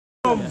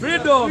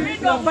Freedom.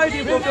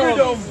 Fighting for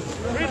freedom.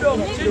 Freedom.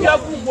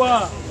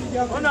 Chijabugwa.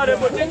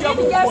 Honorable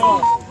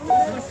Chijabugwa.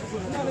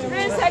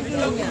 Free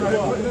Ssegirinya.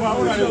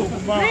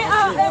 Free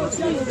our MC.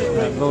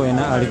 Go in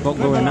Alipo.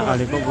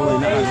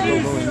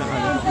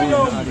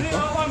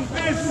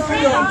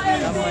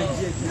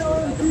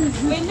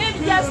 We need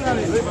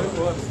justice.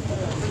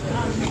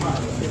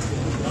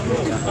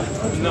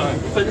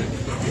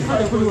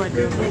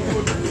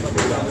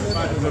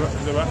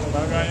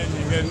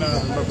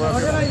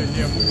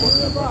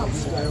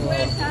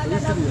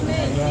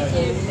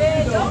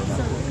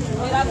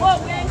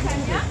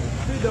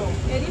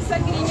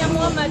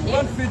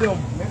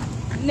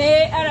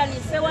 Ne Allan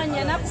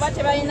Sewanyana kuba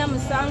tebalina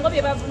musango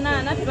bye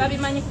bavunaana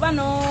tebabimanyi kuba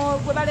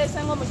gwe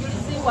baleesenga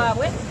omujulizi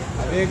waabwe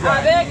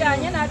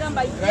abeeganye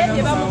n'agamba ye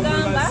bye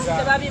bamugamba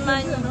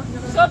tebabimanyi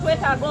so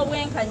twetaaga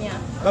obwenkanya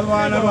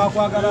babaana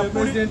bakwagala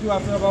pulezidenti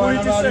waffe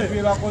babaana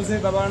balifye bakoze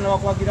babaana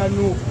bakwagira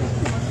nuuku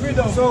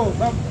so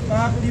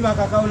bali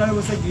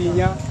bakakawulale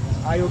Ssegirinya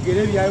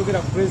ayogere byayogera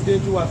ku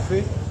pulezidenti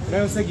waffe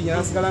naye Ssegirinya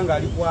nasigala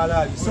ng'ali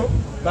kwalaali so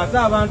bate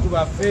abantu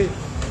baffe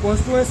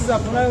constituency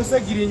zaffe naye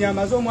Ssegirinya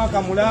amaze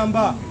omwaka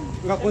mulamba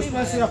nga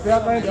constituency yaffe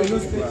yakaletera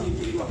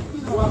yozitekingirwa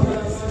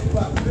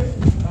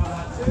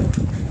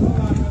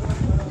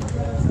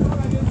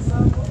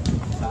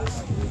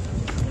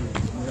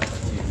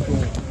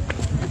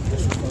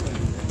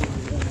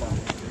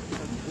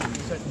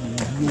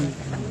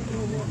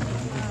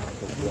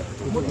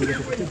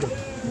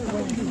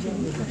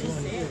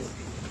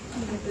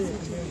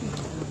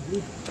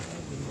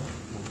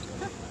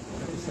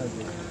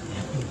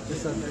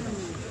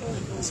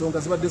ensonga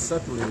zibadde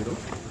ssatu leero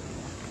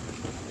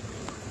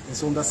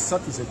ensonga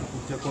ssatu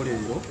zetukutteko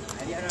leero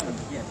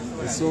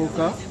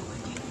esooka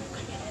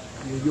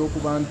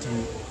ey'okuba nti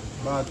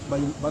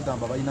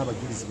bagamba balina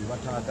abajulizi be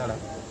bataagala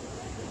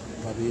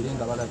babeere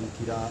nga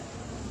balabikira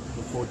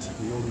mu kooti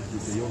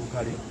ey'olujjuzi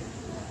ey'olukale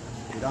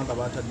era nga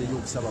bataddeyo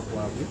okusaba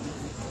kwabwe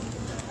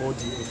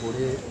kooti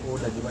ekole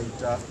order gye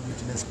bayita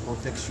witness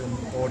protection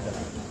order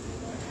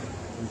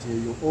nti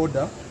eyo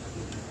order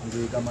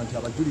ng'egamba nti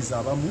abajulizi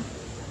abamu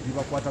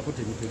ebibakwatako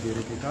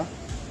tebitegeerekeka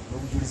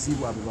n'obujulizi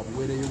bwabwe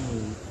babuweereyo mu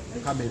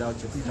kamera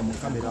kyetuyita mu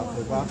kamera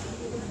oba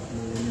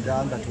era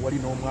nga tewali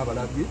n'omu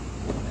abalabye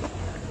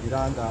era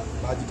nga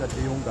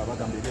bagitaddeyo nga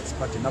bagamba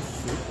ebyexpert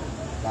naffe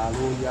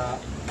balooya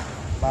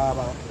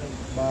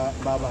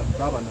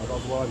babano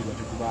abavuwabiri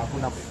batetubaako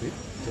naffe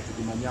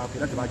kyetugimanyako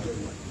era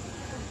tebagituwa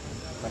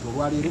kati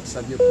olwaleero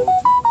tusabye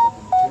kooti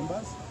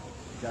chambers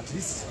at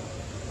least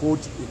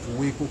kooti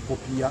etuweeko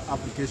kopi ya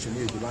application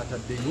eyo gye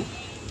bataddeyo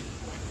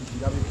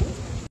igirabeko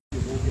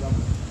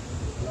gyeboogeramu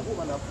nabo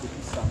banaffe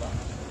tusaba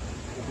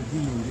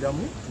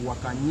okugiyingiramu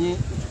tuwakanye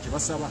ekyo kye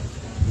basaba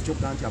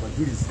ekyokugaa nti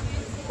abajulizi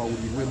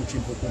bawulirwe mu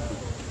kimpukumpu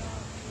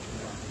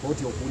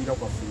kooti okuwulira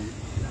kwaffe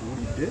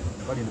tuwulidde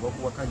bali ne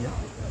bakuwakanya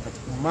kati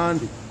ku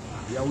mande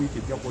eya wiiki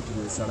ejja kooti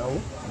lwesalawo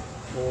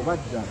oba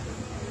ddala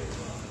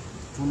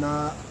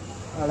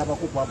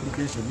tunalabako ku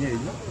application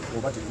eyo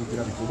oba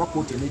tetuukirabika oba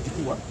kooti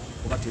enegituwa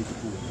oba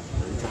tegituwa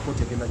ekyo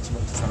kooti egenda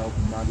kisalawo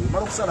ku mande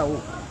emala okusalawo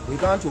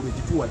egamba nti olwo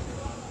egituwadde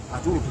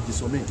ate olwo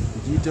tugisome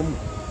tugiyitemu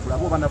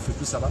tulabe oba naffe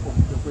tusaba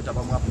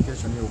okwetaba mu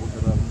application eyo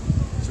obuterabu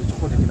so ekyo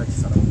kooti egenda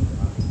kisalawo ku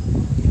mande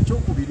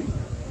ekyokubiri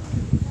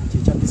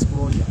kyekya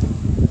disclosure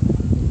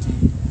nti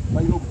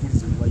balina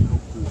obujulizi bwe balina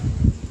okutuwa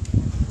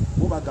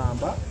bo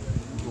bagamba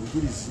nti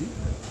obujulizi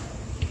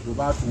bwe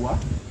baatuwa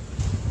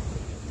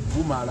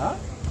bumala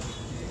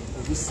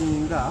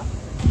obusinga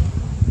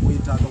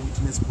bwetaaga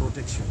witness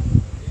protection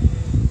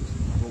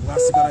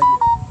obwasigalayo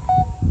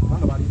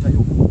kubanga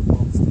baleetayo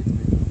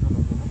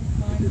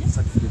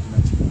certificate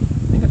nakyo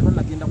naye nga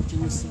tebanagenda ku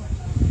kinyusi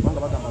kubanga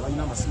bagamba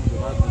balina amasimu ge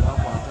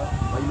bakwata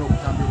balina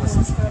obutambi bwa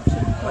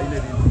CCTV balina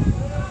ebintu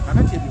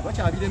kakati ebyo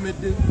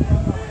bakyabiremedde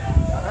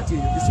kakati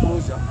eyo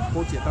disclosure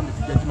kooti ekambe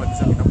tujja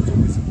kimaliza ennaku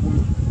z'omwezi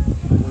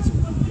 10 omwezi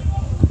ogujja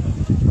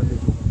ekibadde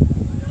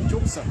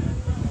ekyokusatu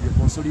ye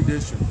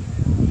consolidation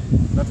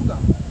nga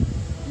tugamba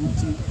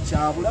nti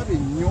kyabulabe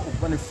nnyo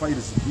okuba ne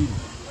files bbiri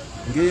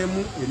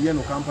ng'emu eri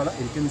eno Kampala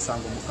eriko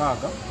emisango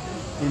 6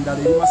 endala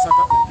eri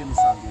Masaka eriko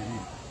emisango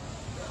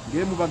 2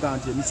 ng'emu baga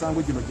nti emisango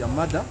gino gya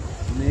mada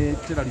ne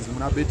terrorism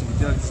na betting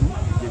terrorism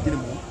gyegiri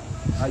mu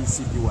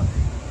ICD1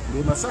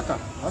 ng'e Masaka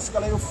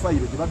basigalayo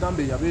fayiro gye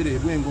bagamba eyabeera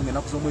ebwengo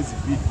ng'ennaku z'omwezi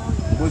 2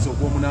 omwezi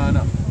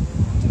ogw'omunaana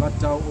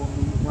tibatta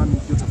omwami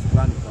Joseph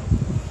Bwanika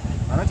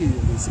anati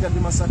esigadde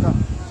Masaka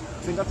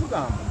ffe nga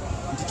tugamba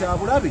nti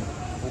kyabulabe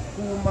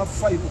okukuuma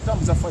fayiro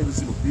okutambuza fayiro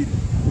zino bbiri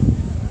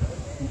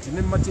nti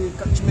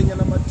nemateeka kimenya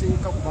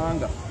n'amateeka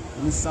kubanga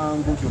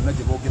emisango gyonna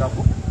gye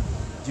boogerako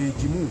gye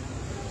gimu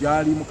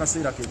gyali mu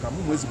kaseera ke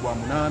kamu mwezi gwa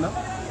munaana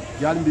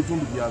gyali mu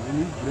bitundu bya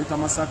bini kuleeta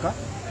Masaka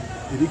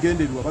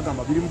ebigendererwa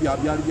bagamba birimu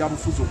byali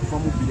byabufuzi okuva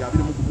mu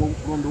 2020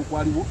 okulonda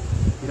okwaliwo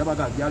era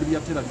bagamba byali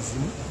bya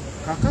terrorism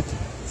kakati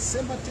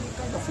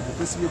semateeka nga ffe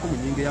twesibyeko mu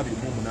nnyingo eya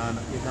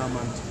 2008 egamba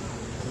nti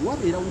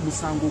wabeerawo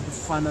omusango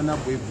ogufaanana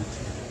bwe guti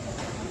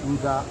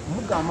nga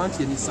mugamba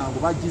nti emisango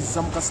bagizza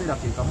mu kaseera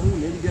ke kamu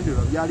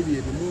n'ebigendererwa byali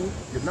bye bimu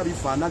byonna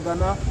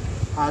bifaanagana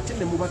ate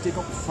ne mubateeka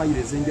ku fayiro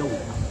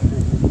ez'enjawulo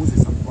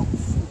okukozesa kuba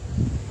kufu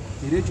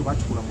era ekyo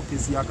bakikola mu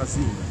keesi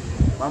y'akazinga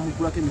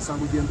bamugulako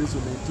emisango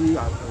gy'embezomenti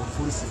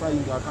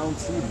falsifying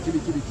accounts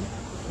biki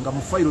nga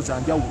mu fayiro za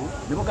njawulo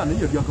ne bagamba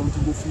naye yali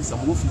accounting officer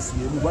mu ofiisi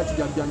y'emu lwaki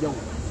gyali gya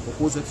njawulo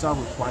okuwoza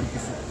ebisaabo kwali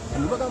kufu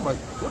ne bagamba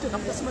oteeka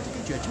mu kasematika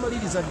ekyo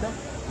yakimaliriza dda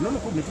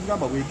nonokulu ne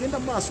tugamba bwegenda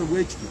mu maaso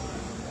lw'ekityo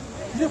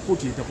era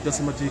kooti eyita ku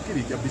kasemateeka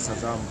eri ejja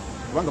bisazaamu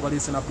kubanga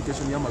baleese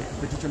n'application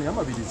petition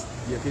y'amabirizi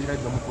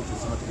yekeeraidwa mu kooti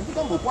esemateeka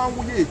tugamba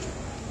okwanguya ekyo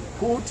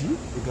kooti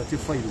egatte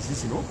fayiro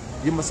zino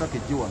ye Masaka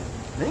ejje wano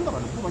naye nga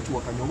bano bo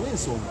bakiwakanya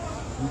olw'ensonga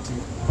nti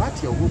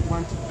batya olw'okuba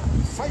nti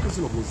fayiro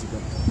zino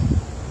bw'ozigatta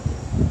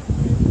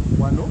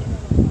wano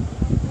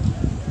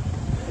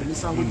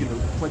emisango gino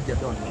twajja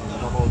dda wano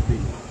babawa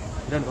bbeeyi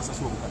era ne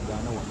basasula obukadde 4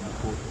 wano mu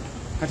kooti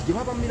kati gye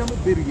babamiramu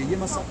bbeeyi ye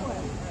Masaka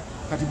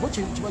kati bo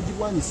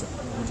kibagirwanyisa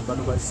nti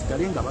bano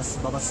basigale nga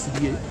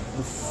babasibye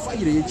mu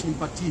fayiro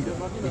ey'ekimpatiira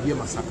eri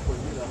Masaka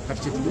kati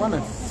kyetulwana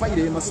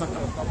fayiro y'e Masaka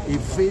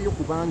eveeyo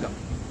kubanga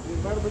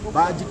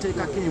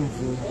bagiteekako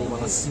envumbo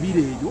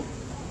babasibire eyo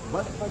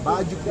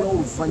bagikula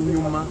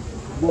oluvannyuma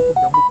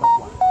lw'okuddamu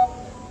bakwa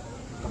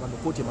nga bano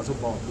kooti emaze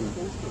okubawa bbeeyi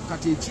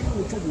kati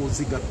ekirimu kyo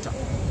bw'ozigatta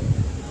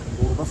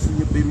olwo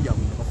bafunye bbeeyi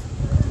yabwe kati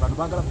bano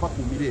baagala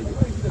bakuumira eyo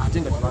ate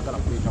nga tebaagala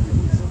kuleeta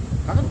buyobozi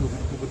kakati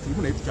bwe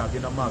tulimu naye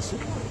tukyagenda mu maaso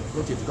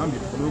kooti etugambye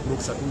tukolewo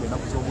Gwokusatu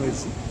ng'ennaku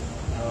z'omwezi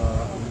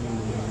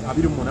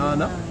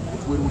 28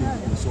 tuwerulingi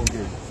ku nsonga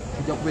eyo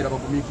tujja kubeera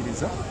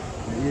bagumiikiriza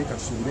naye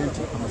katusuubire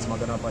nti amazima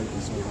ganavaayo ku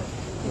nsonga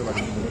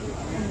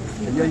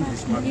ebya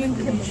English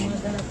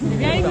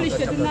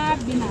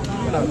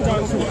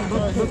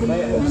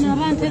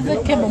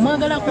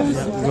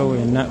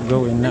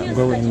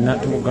gwewenna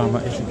tugamba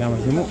ekigambo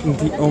kimu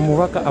nti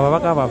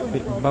ababaka baffe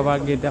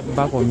babagenda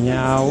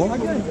bakomyawo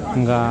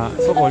nga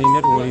soka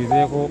oline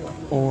tuwulizeeko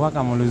obubaka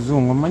mu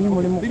luzungu manyi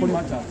mulimu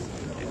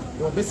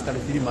basically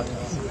 3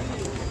 matters.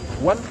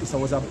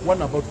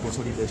 One about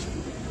consolidation.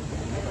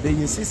 They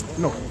insist,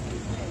 no,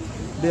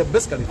 there are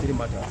basically 3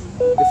 matters.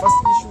 The first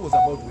issue was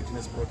about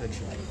witness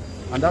protection,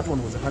 and that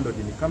one was handled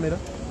in the camera.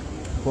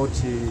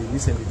 Court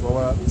listened to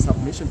our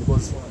submission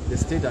because the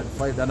state had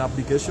filed an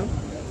application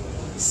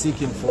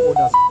seeking for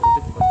orders to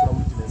protect particular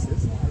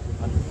witnesses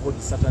and to hold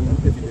certain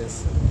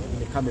evidence in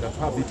the camera, to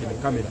have it in the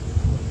camera.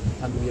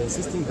 And we are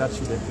insisting that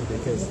shouldn't be the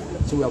case.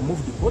 So we have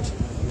moved the court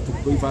to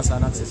give us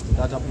an access to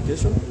that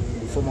application,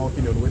 we form our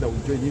opinion whether we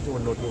join it or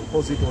not, or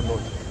oppose it or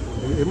not.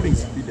 The ruling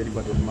should be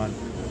delivered on Monday.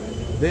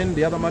 Then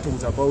the other matter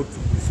was about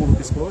full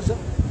disclosure,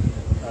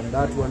 and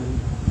that one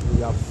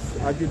we have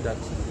argued that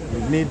we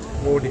need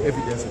all the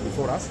evidence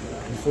before us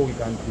before we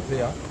can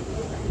prepare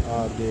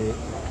the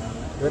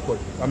record.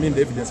 I mean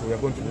the evidence we are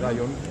going to rely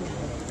on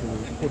to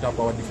put up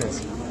our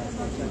defense.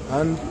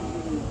 And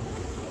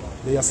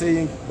they are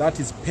saying that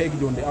is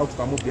pegged on the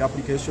outcome of the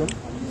application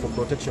for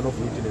protection of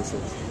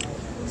witnesses.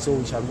 So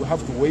we shall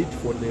have to wait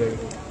for the,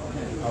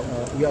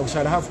 we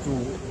shall have to,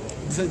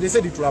 they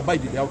said it will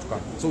abide in the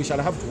outcome. So we shall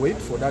have to wait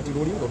for that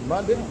ruling on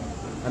Monday,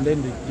 and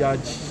then the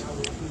judge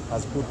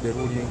has put the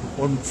ruling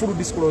on full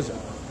disclosure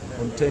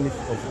on 10th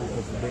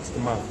of next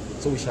month.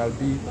 So we shall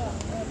be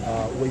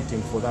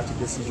waiting for that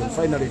decision.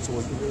 Finally,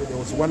 there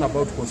was one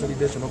about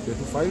consolidation of the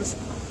 2 files.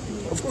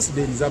 Of course,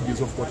 there is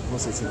abuse of court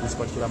process in this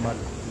particular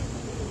matter.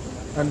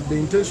 And the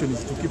intention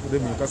is to keep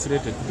them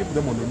incarcerated, to keep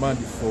them on remand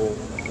for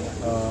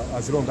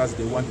as long as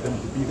they want them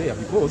to be there,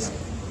 because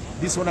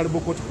this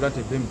honorable court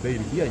granted them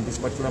bail here in this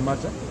particular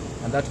matter,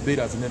 and that bail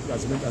has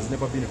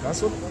never been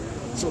cancelled.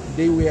 So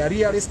they were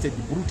rearrested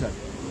brutally,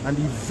 and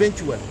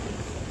eventually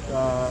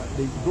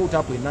they brought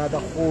up another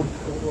whole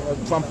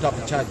trumped up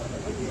charge.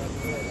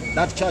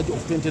 That charge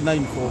of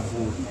 29th of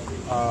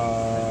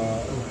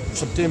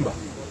September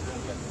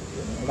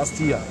last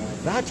year.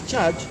 That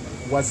charge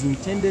was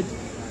intended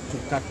to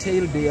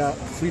curtail their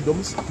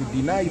freedoms, to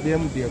deny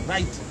them their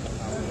right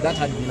that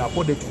had been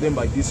accorded to them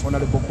by this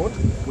honorable court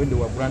when they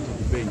were granted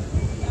the bail.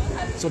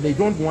 So they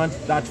don't want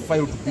that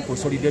file to be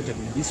consolidated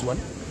with this one,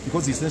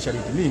 because essentially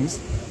it means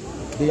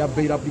their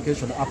bail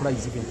application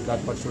applies even to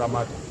that particular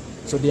matter.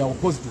 So they are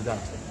opposed to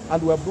that.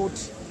 And we have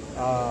brought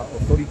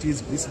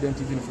authorities, precedent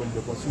even from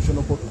the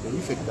Constitutional Court, to the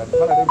effect that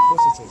parallel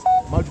processes,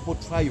 multiple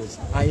trials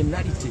are a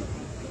nullity.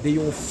 They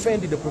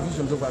offend the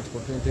provisions of Article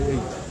 28.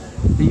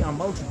 They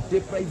amount to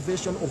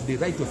deprivation of the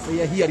right of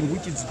fair hearing,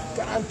 which is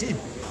guaranteed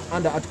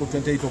under Article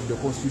 28 of the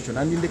Constitution.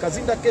 And in the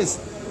Kazinda case,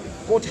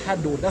 court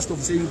had the audacity of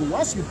saying,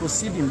 once you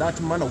proceed in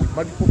that manner with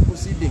multiple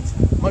proceedings,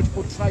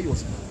 multiple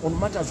trials on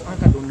matters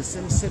anchored on the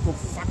same set of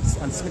facts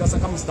and similar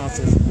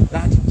circumstances,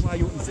 that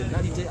trial is a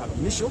nullity ab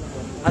initio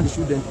and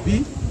shouldn't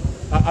be,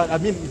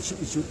 it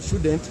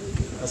shouldn't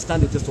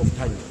stand the test of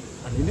time.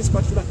 And in this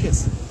particular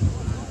case,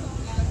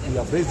 we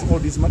have raised all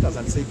these matters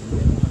and said,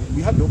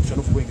 we have the option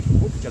of going to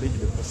court to challenge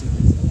the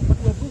proceedings, but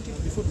we have brought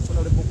it before the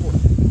honorable court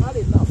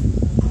early enough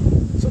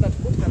so that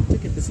court can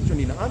take a decision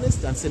in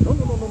earnest and say, no,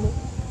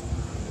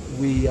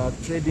 we are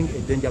treading a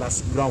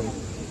dangerous ground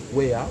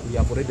where we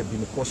have already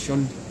been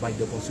cautioned by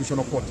the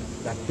Constitutional Court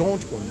that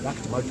don't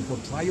conduct multiple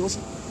trials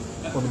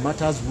on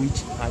matters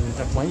which are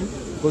intertwined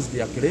because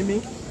they are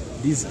claiming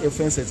these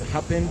offences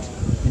happened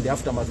in the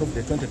aftermath of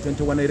the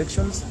 2021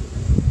 elections,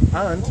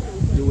 and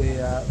they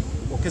were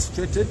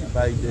orchestrated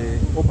by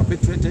or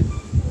perpetrated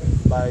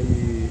by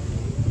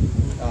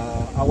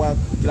our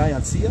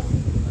clients here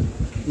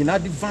in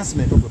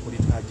advancement of a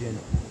political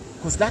agenda,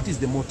 because that is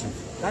the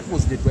motive, that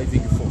was the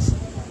driving force,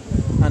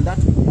 and that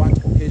what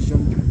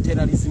occasioned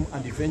terrorism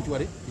and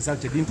eventually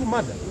resulted into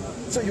murder.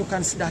 So you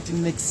can see that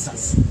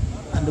nexus,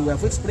 and we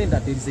have explained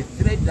that there is a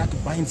thread that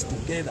binds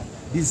together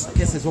these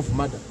cases of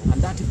murder,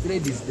 and that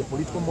thread is the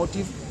political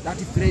motive, that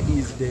thread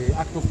is the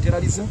act of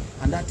terrorism,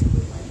 and that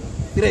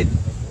thread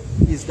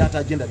is that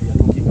agenda we are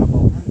talking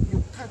about.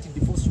 You can't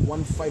divorce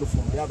one file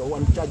from the other,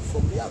 one charge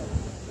from the other.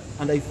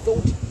 And I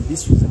thought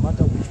this was a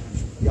matter which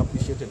should be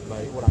appreciated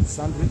by all and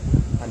sundry,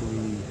 and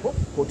we hope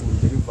court will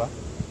deliver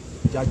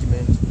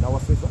judgment in our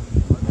favor,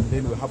 and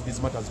then we'll have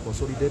these matters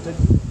consolidated,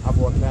 have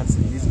our clients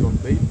released on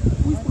bail.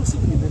 We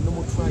proceed with the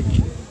normal trial.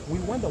 We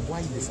wonder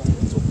why the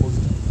state is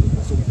opposed to the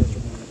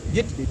consolidation,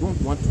 yet they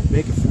don't want to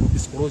make a full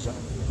disclosure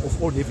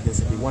of all the evidence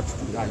they want to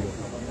rely on.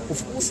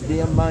 Of course,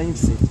 their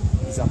mindset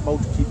is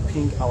about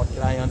keeping our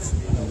clients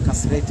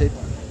incarcerated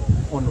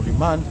on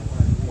remand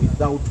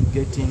without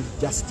getting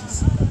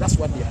justice. That's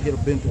what they are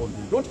hell-bent on.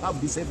 They don't have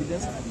this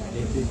evidence.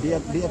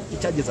 Their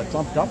charges are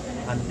trumped up,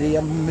 and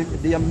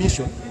their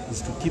mission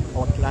is to keep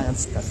our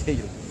clients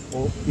curtailed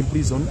or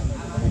imprisoned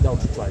without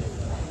trial.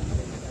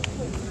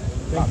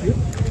 Thank you.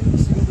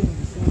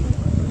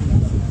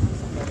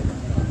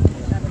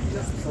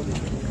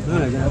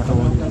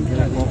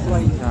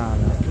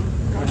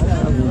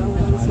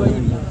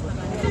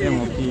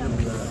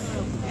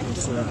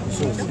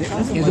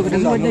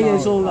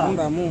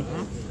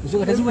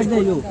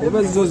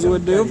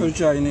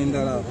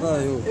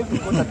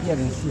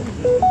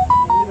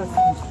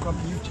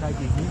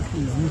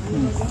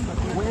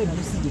 Where do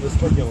you see the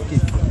response of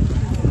case?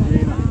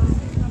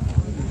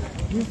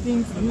 New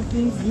things,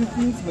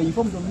 when you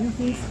form the new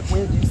things,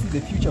 where do you see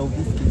the future of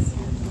this case?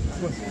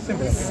 We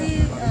see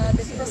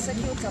the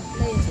prosecutor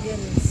playing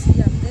games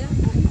here and there,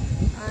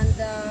 and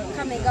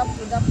coming up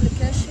with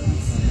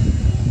applications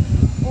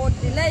or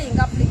delaying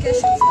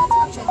applications that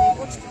actually they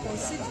got to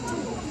concede to,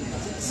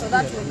 so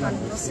that we can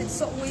proceed.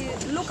 So we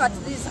look at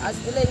this as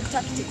delaying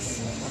tactics,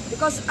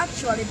 because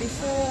actually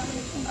before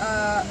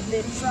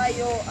the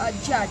trial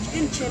judge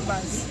in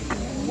chambers,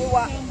 we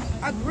were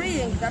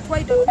agreeing that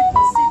why don't we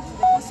proceed to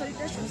the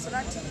consolidation so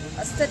that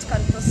a state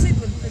can proceed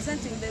with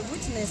presenting the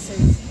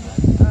witnesses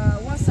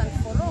once and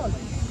for all.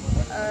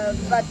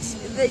 But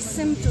they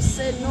seem to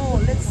say no,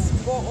 let's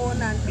go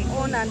on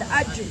and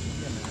argue.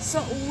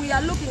 So we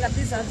are looking at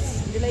this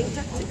as delaying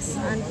tactics,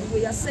 and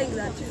we are saying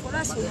that for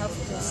us we have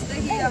to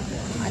stay here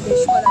and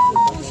ensure that we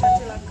push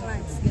until our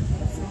clients get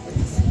their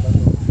freedoms.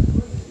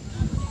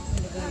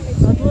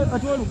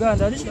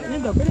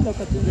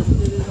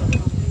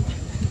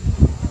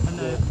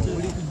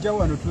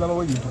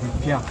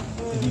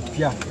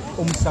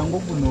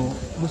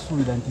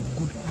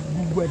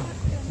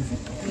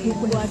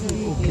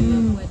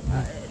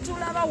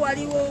 Tulaba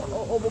waliwo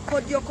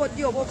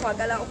obukodyokodyo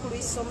obwokwagala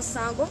okulwisa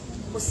omusango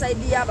ku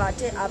saidi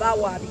y'abate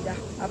abawaabira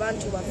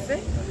abantu baffe,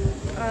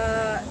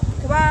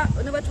 kuba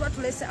ne bwe tuba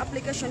tulese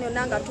application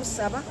yonna nga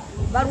tusaba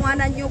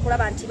balwana nnyo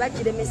okulaba nti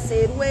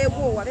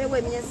bagiremeserwewo wabeewo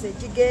emyezi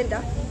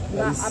egigenda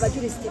nga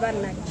abajulizi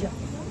tebannajja.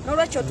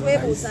 N'olwekyo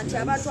twebuuza nti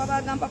abantu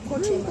abagamba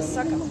kkooti e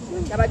Masaka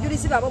nti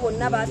abajulizi babo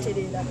bonna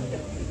baaterera,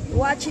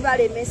 lwaki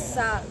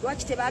balemesa,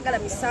 lwaki tebaagala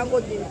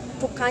misango gino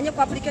tukkaanye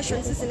ku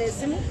applications zino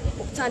ezimu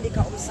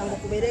okutandika omusango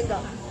kubeere nga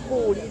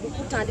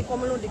kutandika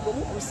omulundi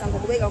gumu, omusango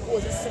gubenga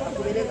guwozesebwa,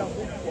 gubeere nga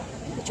guggwa.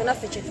 Ekyo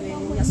naffe kye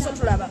twenenya. So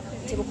tulaba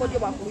nti bukodyo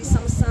bwakulwisa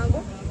musango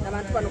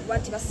n'abantu bano kuba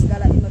nti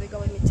basigala emabega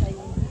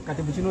w'emitayini.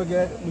 Kati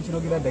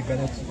mukinogera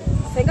ddagala ki?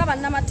 Ffe nga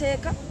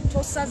bannamateeka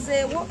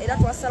tosazeewo era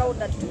twasalawo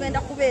dda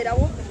tugenda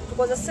kubeerawo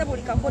tukozese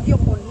buli kakodyo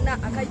konna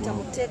akayita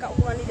mu tteeka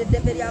okulwanira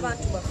eddembe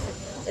ly'abantu baffe.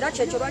 Era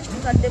kyekyo lwaki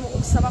tutaddemu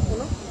okusaba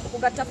kuno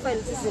okugatta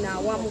files zino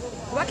awamu,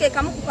 kuba ke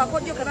kamu ku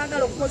kakodyo ke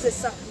baagala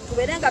okukozesa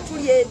tubeere nga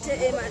tuli ente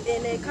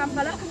e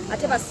Kampala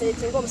ate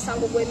baseetinga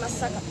omusango gw'e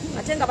Masaka,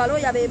 ate nga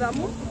balooya be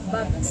bamu,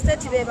 ba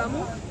state be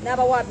bamu,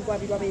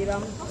 n'abawaabirwabirwa be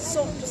bamu.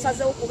 So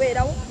tusazeewo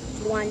kubeerawo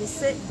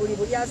tulwanyise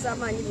buli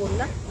azaamaanyi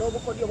bonna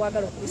n'obukodyo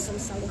bwagala okuyisa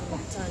omusango ku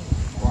bakutanda.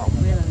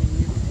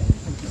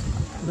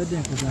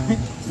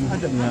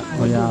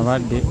 Oyo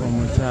abadde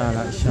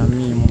omukyala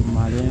Shamimu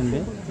Malembe,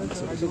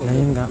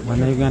 naye nga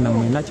bannayuganda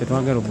mwena kye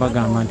twagala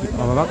okubagamba nti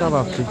ababaka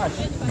baffe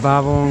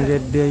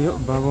babongeddeyo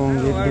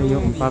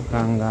mpaka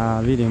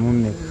nga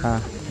 24.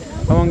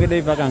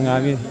 Babongeddeyo mpaka nga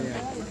 20.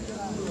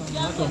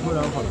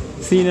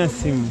 Siina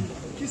simu.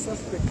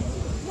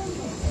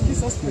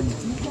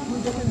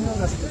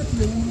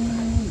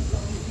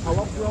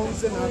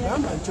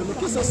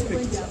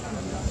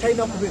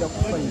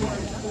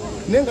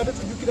 Nenga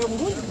tetujukira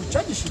bulungi ku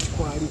charge sheet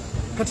kwali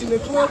kati ne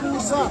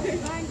twebuuza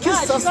key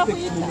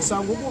suspect mu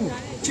musango guno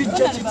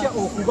kijja kitya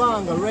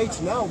okubanga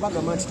right now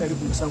bagamba nti tali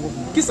ku musango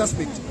guno. Key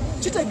suspect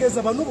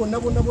kitegeeza bano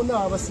bonna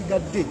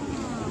abasigadde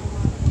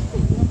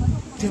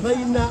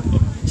tebalina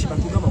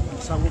kibatugamba ku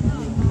musango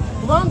guno.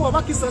 kubanga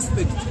oba ki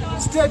suspect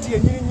state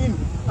yennyini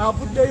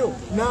avuddeyo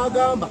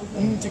n'agamba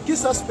nti ki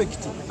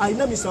suspect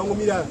alina misango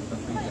mirala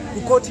ku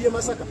kooti y'e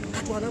Masaka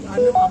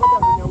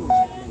abadamenyawo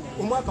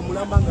omwaka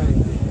mulamba nga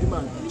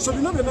rimanda. So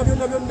bino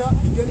byonna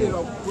bigenderera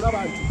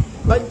kulaba nti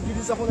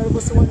bayigiriza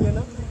Honorable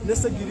Sewanyana ne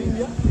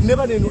Ssegirinya ne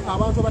baneno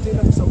abantu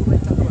abatenda misango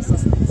bayitanga ba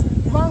suspects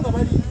kubanga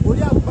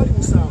oli bali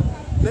musango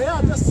naye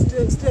ate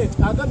state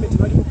agambe nti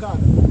bali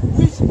mukaaga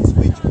which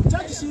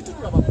charge sheet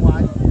tulaba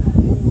kwali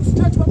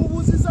state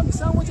bamubuuzizza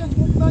misango kyangi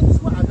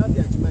muvunanyizibwa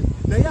agambye akimanyi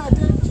naye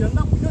ate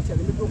kiranaku nnyo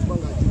tyalemeddwa okuba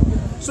nga ajuga.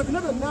 So bino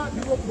byonna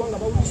birwa okuba nga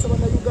bawulisa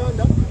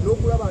bannayuganda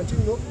n'okulaba nti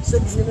nno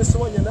Ssegirinya ne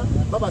Sewanyana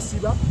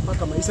babasiba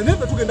paka mayisa naye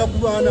tugenda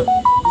kulwana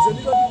nze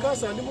ndiba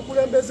bikasa ndi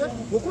mukulembeze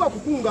okuba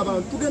kukunga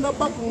abantu tugenda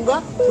bakunga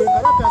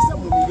twekalakasa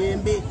mu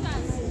mirembe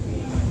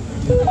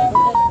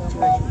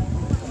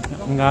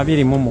nga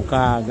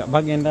 26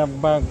 bagenda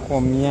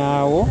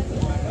bakomyawo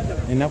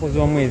ennaku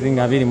z'omwezi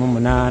nga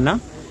 28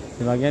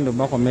 tebagenda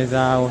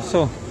bakomezaawo.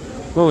 So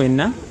gwe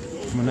wenna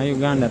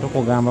munnayuganda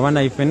tukugamba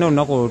bana ifenna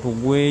olunaku olwo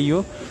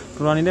tugweyo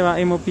tulwanire ba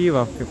MP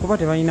baffe kuba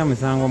tebalina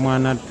musango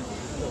mwana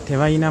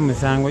tebalina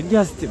musango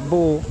just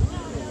bo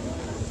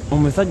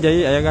omusajja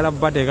ye ayagala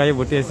bateekayo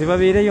buteesi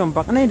babeereyo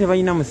mpaka naye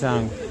tebalina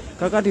musango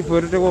kakati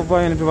fwe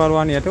tutekovaayo ne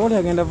tubalwanira tewali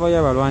agenda vaayo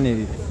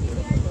abalwanirire.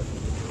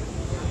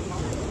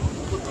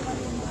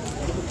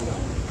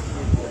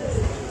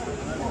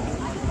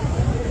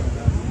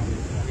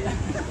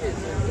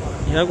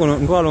 Era guno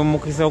ntwala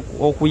omukisa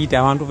okuyita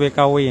abantu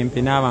b'Ekawempe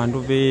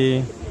n'abantu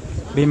b'e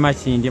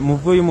Makindye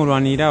muveeyo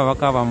mulwanirire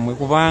ababaka bammwe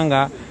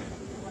kubanga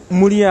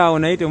muli awo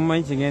naye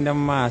temumanyi kigenda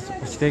mu maaso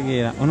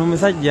okitegeera. Ono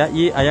omusajja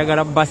ye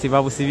ayagala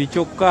basiba busibi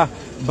kyokka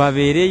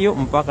babeereyo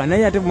mpaka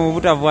naye ate mu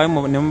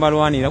butavaayo ne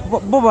mubalwanira kuba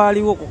bo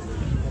baaliwo ku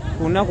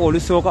lunaku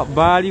olusooka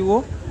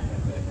baaliwo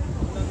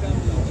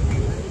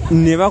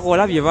ne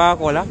bakola bye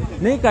baakola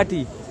naye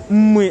kati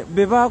mmwe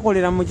be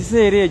baakolera mu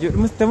kiseera ekyo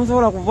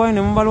temusobola kuvaayo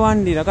ne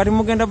mubalwanirira kati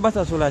mugenda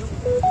basasula ki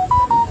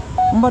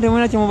muba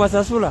temulina kye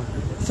mubasasula.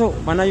 So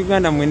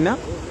bannayuganda mwenna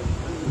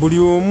buli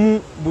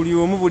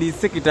omu buli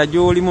sekita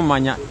gy'oli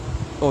mumanya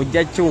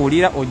ojja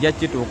kiwulira ojja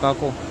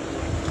kituukako.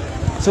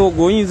 So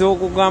gweoyinza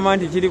okugamba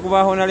nti kiri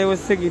kuba Honorable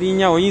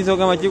Ssegirinya oyinza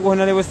okugamba kiri ku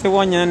Honorable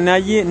Sewanyana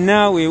naye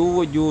naawe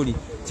ewuwo gy'oli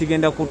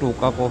kigenda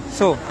kutuukako.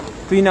 So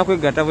tulina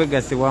kwegatta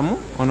bwegasse wamu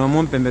ono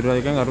omumpembe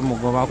tulabike nga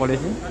tumugoba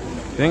akoleki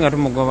tube nga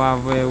tumugoba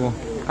aveewo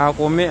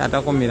akome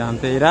atakomera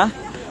mpeera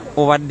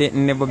obadde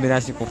ne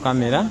Bobirasi ku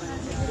kamera.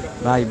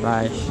 Bye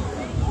bye.